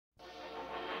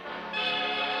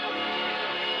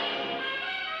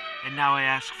And now I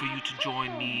ask for you to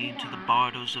join me into the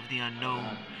bardos of the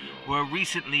unknown, where a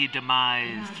recently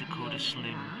demised Dakota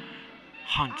Slim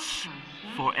hunts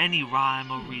for any rhyme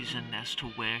or reason as to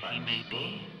where he may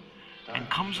be, and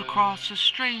comes across a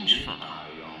strange fellow,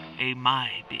 a my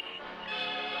being.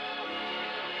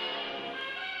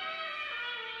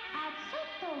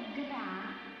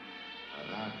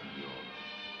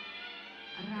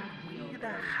 We the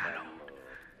Hallowed.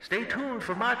 Stay tuned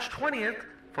for March 20th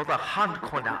for the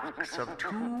HAUNTQUINOX of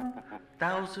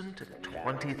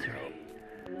 2023.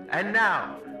 And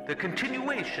now, the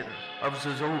continuation of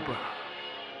Zozobra.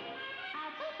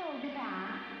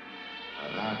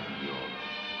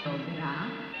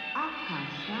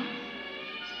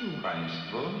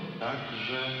 Państwo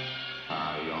także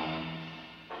mają.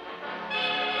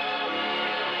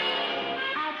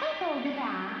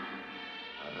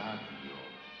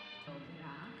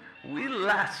 We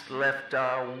last left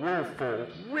our woeful,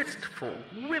 wistful,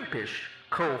 wimpish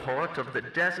cohort of the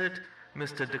desert,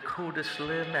 Mr. Dakota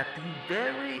Slim, at the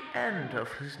very end of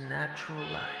his natural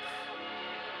life.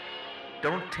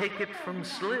 Don't take it from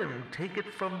Slim, take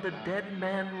it from the dead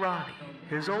man Ronnie,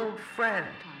 his old friend,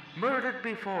 murdered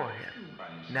before him,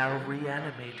 now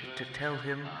reanimated to tell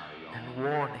him and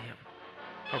warn him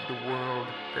of the world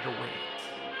that awaits.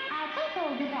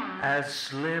 As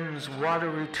Slim's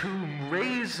watery tomb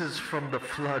raises from the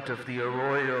flood of the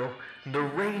arroyo, the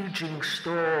raging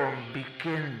storm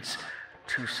begins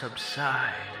to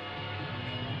subside.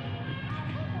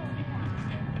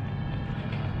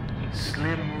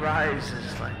 Slim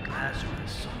rises like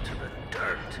Lazarus onto the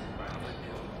dirt.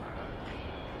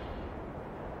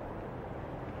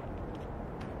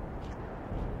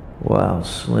 While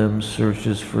Slim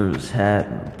searches for his hat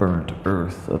in the burnt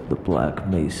earth of the Black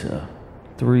Mesa,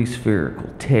 three spherical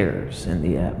tears in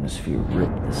the atmosphere rip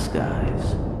the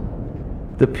skies.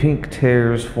 The pink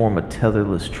tears form a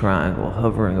tetherless triangle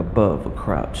hovering above a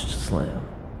crouched Slim.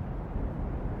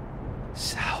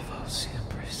 Salvo,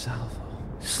 siempre salvo.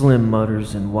 Slim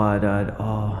mutters in wide-eyed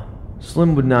awe.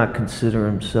 Slim would not consider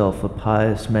himself a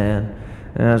pious man,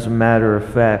 and as a matter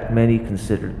of fact, many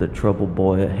considered the trouble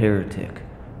boy a heretic.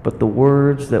 But the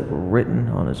words that were written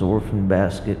on his orphan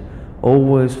basket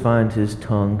always find his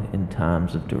tongue in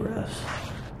times of duress.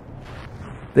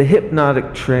 The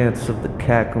hypnotic trance of the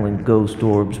cackling ghost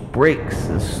orbs breaks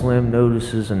as Slim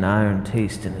notices an iron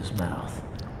taste in his mouth.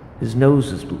 His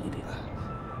nose is bleeding,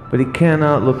 but he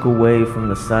cannot look away from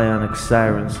the psionic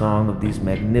siren song of these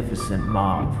magnificent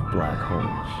mauve black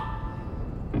holes.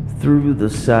 Through the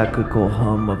psychical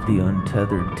hum of the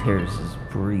untethered terrace's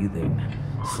breathing,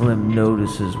 Slim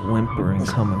notices whimpering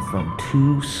coming from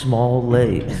two small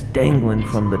legs dangling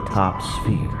from the top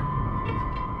sphere.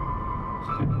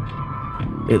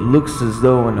 It looks as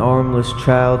though an armless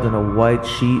child in a white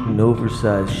sheet and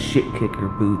oversized shit-kicker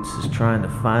boots is trying to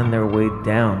find their way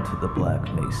down to the Black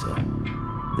Mesa.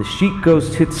 The sheet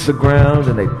ghost hits the ground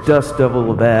in a dust devil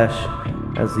of ash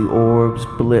as the orbs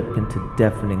blip into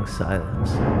deafening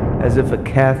silence, as if a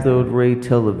cathode ray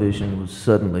television was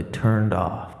suddenly turned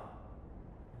off.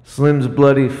 Slim's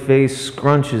bloody face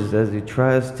scrunches as he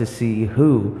tries to see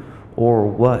who or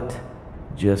what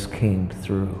just came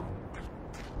through.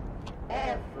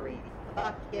 Every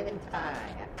fucking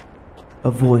time.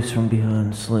 A voice from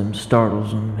behind Slim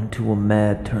startles him into a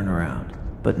mad turnaround,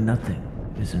 but nothing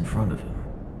is in front of him.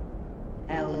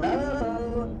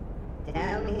 Hello?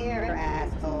 Down here,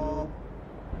 asshole.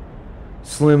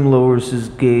 Slim lowers his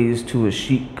gaze to a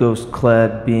sheet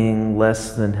ghost-clad being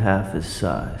less than half his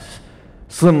size.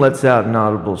 Slim lets out an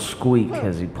audible squeak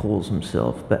as he pulls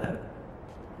himself back.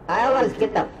 I always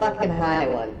get the fucking high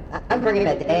one. I'm bringing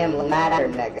a damn ladder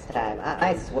next time.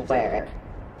 I swear.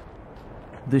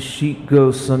 The sheet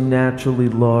ghost's unnaturally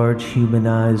large human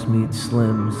eyes meet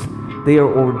Slim's. They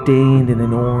are ordained in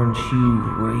an orange hue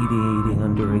radiating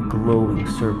under a glowing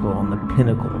circle on the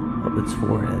pinnacle of its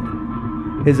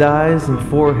forehead. His eyes and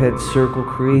forehead circle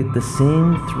create the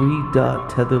same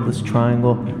three-dot tetherless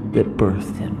triangle that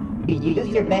birthed him. You use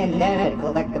your bandana to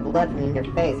collect the blood from your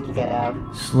face, kiddo.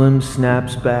 Slim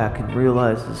snaps back and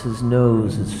realizes his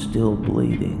nose is still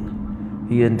bleeding.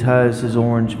 He unties his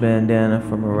orange bandana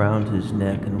from around his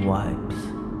neck and wipes.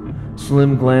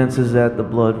 Slim glances at the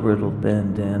blood-riddled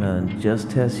bandana, and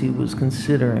just as he was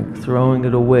considering throwing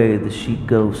it away, the sheet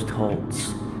ghost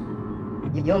halts.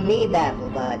 You'll need that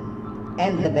blood.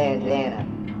 And the bandana.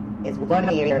 It's one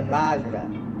of your Vajra.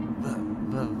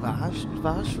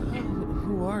 Vajra?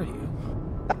 Who are you?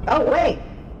 Oh, wait!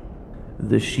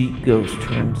 The sheet ghost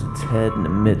turns its head and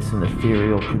emits an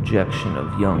ethereal projection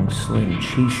of young Slim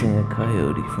chasing a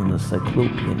coyote from the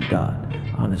cyclopean dot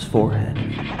on his forehead.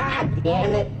 God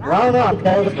damn it. Wrong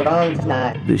ghost, wrong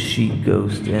time. The sheet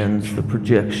ghost ends the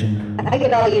projection. I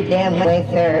get all you damn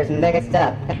wayfarers mixed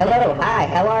up. Hello, hi,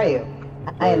 how are you?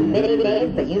 I am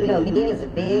many-named, but you know me as a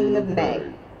being of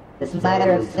May. The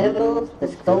smiter of symbols, the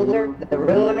scolder, the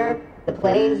ruiner, the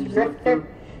plains drifter,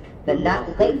 the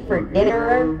not late for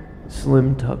dinnerer.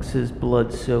 Slim tucks his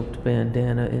blood-soaked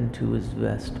bandana into his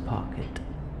vest pocket.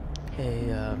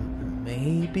 A,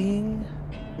 maybe?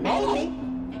 Maybe.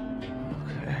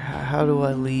 Okay, how do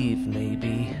I leave,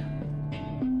 maybe?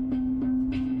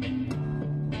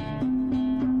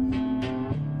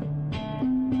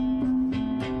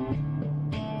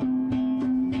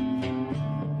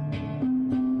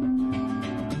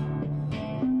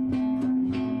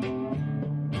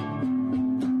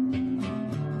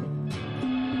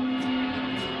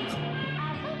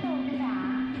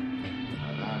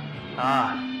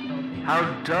 How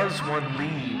does one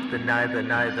leave the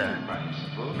neither?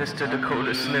 Mr.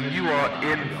 Dakota Slim, you are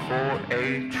in for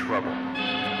a trouble.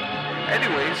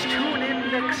 Anyways, tune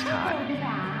in next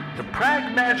time, the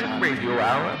PRAGMAGICK Radio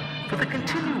Hour, for the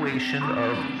continuation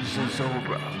of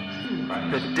Zozobra,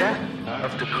 the death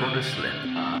of Dakota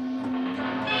Slim.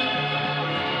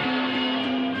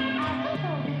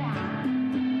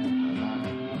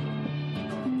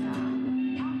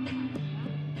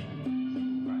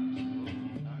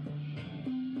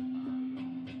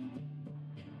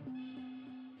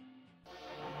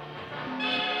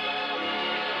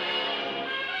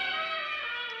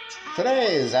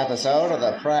 Today's episode of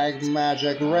the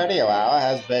PRAGMAGICK Radio Hour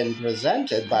has been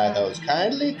presented by those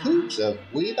kindly coops of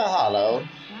We the Hollow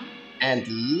and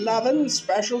Lovin'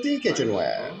 Specialty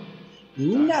Kitchenware.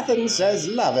 Nothing says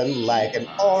lovin' like an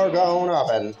orgone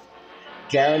oven.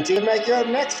 Guaranteed to make your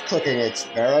next cooking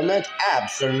experiment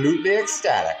absolutely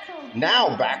ecstatic.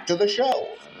 Now back to the show.